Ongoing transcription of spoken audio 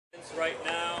us right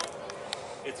now.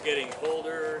 It's getting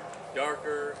colder,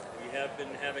 darker. We have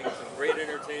been having some great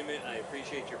entertainment. I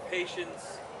appreciate your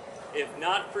patience. If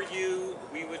not for you,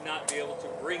 we would not be able to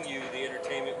bring you the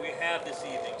entertainment we have this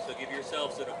evening. So give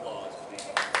yourselves an applause, please.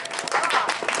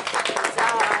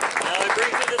 Now I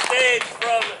bring to the stage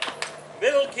from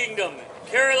Middle Kingdom,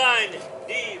 Caroline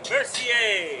de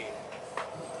Mercier.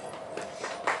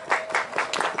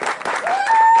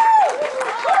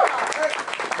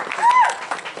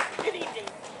 Good evening.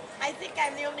 I think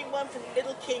I'm the only one from the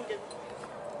Middle Kingdom.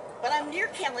 But I'm near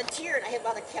Calentier, and I have a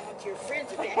lot of Calentier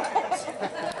friends at that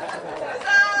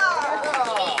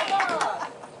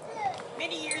time.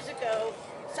 Many years ago,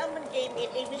 someone gave me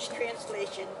an English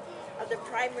translation of the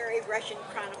primary Russian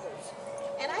chronicles.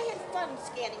 And I had fun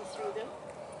scanning through them.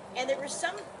 And there were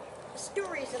some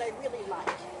stories that I really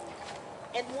liked.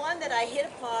 And one that I hit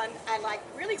upon, I liked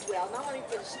really well, not only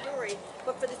for the story,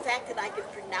 but for the fact that I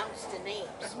could pronounce the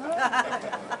names.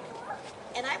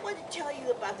 And I want to tell you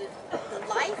about the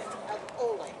life of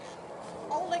Oleg.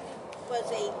 Oleg was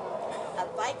a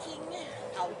Viking,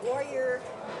 a warrior,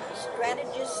 a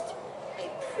strategist, a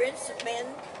prince of men,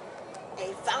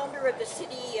 a founder of the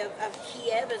city of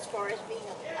Kiev as far as being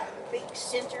a big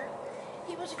center.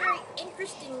 He was a very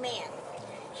interesting man.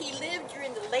 He lived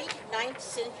during the late 9th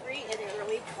century and the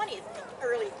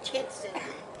early 10th century,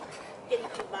 getting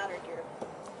too modern here.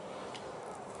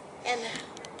 And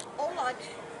Oleg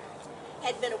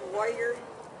had been a warrior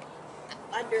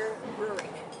under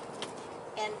Rurik.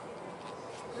 And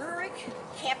Rurik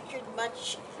captured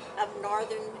much of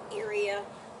northern area,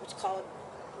 which was called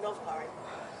Novgorod.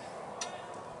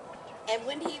 And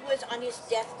when he was on his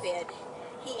deathbed,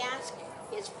 he asked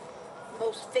his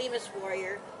most famous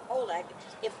warrior, Oleg,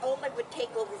 if Oleg would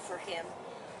take over for him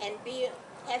and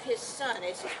have his son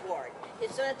as his ward.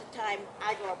 His son at the time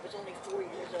I grew up was only 4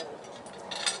 years old.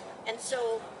 And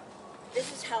so this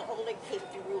is how Oleg came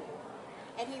to rule.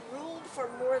 And he ruled for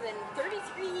more than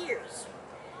 33 years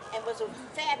and was a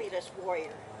fabulous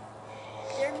warrior.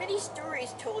 There are many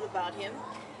stories told about him,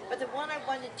 but the one I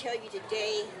wanted to tell you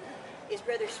today is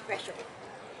rather special.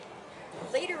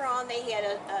 Later on, they had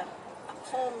a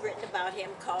poem written about him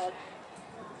called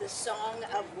The Song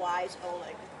of Wise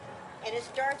Oleg. And it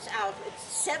starts out with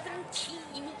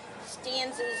 17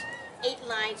 stanzas, 8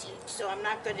 lines each, so I'm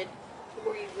not going to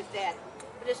bore you with that.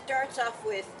 But it starts off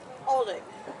with Oleg,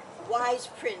 wise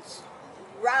prince,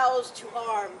 roused to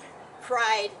arm,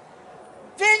 cried,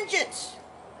 "Vengeance!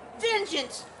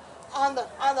 Vengeance on the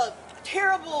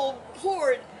terrible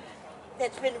horde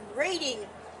that's been raiding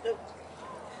the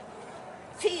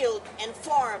field and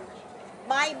farm.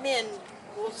 My men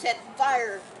will set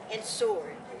fire and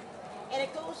sword." And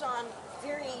it goes on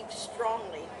very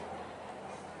strongly.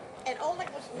 And Oleg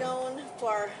was known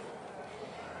for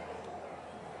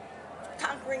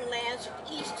conquering lands from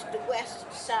east to west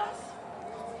to south.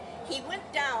 He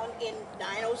went down in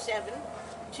 907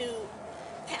 to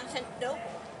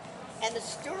Constantinople. And the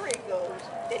story goes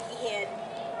that he had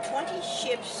 20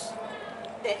 ships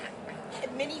that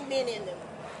had many men in them,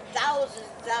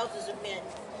 thousands of men,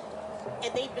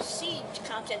 and they besieged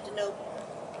Constantinople.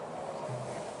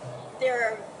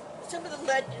 Some of the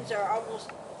legends are almost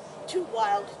too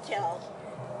wild to tell,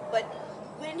 but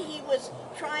when he was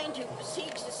trying to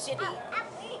besiege the city,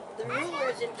 the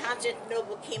rulers in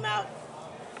Constantinople came out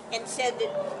and said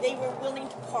that they were willing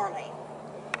to parley.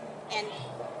 And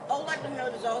Oleg was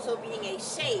known as also being a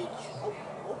sage,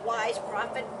 a wise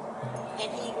prophet,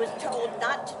 and he was told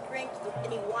not to drink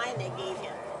any wine they gave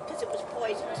him because it was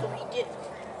poison, so he didn't.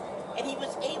 And he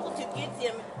was able to get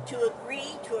them to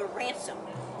agree to a ransom,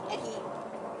 and he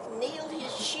nailed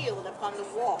his shield upon the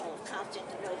wall of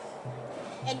Constantinople.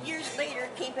 And years later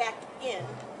came back in,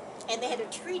 and they had a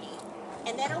treaty,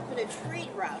 and that opened a trade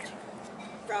route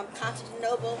from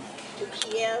Constantinople to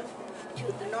Kiev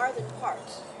to the northern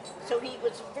parts. So he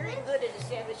was very good at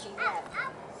establishing that.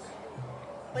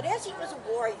 But as he was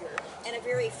a warrior, and a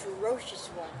very ferocious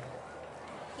one,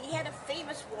 he had a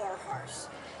famous war horse.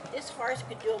 This horse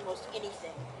could do almost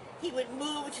anything. He would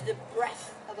move to the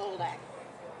breath of Oleg.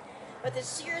 But the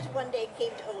seers one day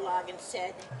came to Oleg and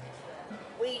said,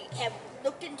 "We have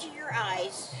looked into your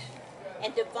eyes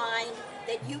and divined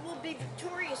that you will be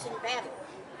victorious in battle,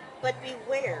 but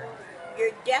beware,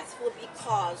 your death will be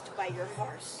caused by your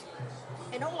horse."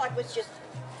 And Oleg was just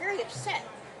very upset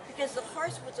because the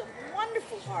horse was a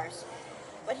wonderful horse,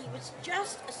 but he was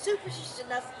just a superstitious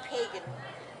enough pagan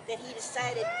that he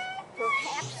decided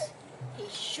perhaps he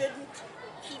shouldn't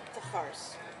keep the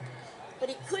horse. But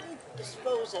he couldn't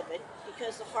dispose of it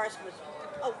because the horse was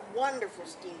a wonderful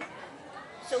steed.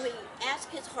 So he asked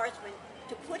his horseman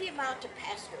to put him out to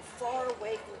pasture far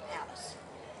away from the palace.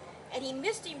 and he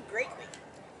missed him greatly,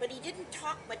 but he didn't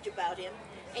talk much about him,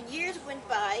 and years went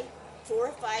by, 4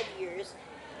 or 5 years,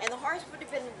 and the horse would have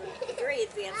been in a very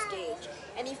advanced stage,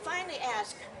 and he finally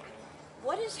asked,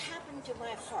 "What has happened to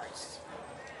my horse?"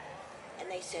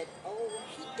 And they said, "Oh,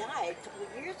 he died a couple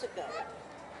of years ago."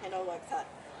 And Oleg thought,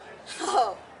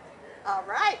 "Oh, all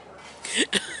right."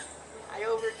 I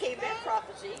overcame that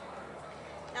prophecy.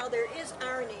 Now there is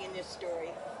irony in this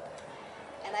story.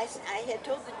 And I had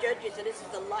told the judges that this is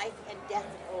the life and death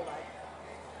of Oleg.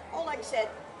 Oleg said,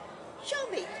 "Show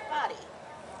me his body."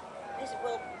 They said,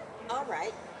 "Well, all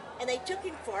right." And they took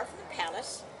him far from the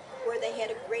palace, where they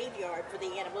had a graveyard for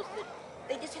the animals.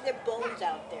 They just had their bones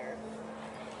out there.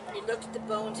 And he looked at the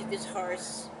bones of his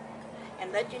horse,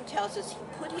 and legend tells us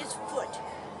he put his foot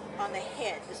on the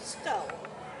head, the skull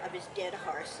of his dead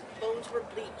horse. Bones were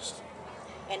bleached.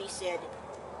 And he said,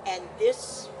 "And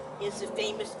this is the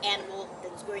famous animal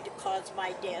that is going to cause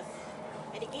my death."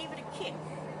 And he gave it a kick.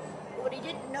 But what he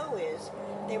didn't know is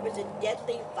there was a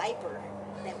deadly viper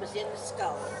that was in the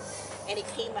skull. And it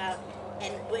came out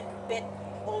and bit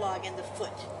Oleg in the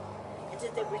foot. And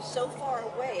since they were so far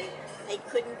away, they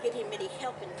couldn't get him any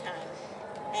help in time.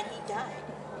 And he died.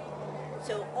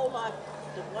 So Oleg,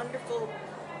 the wonderful,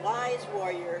 wise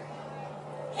warrior,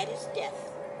 had his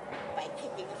death by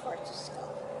kicking a horse's skull.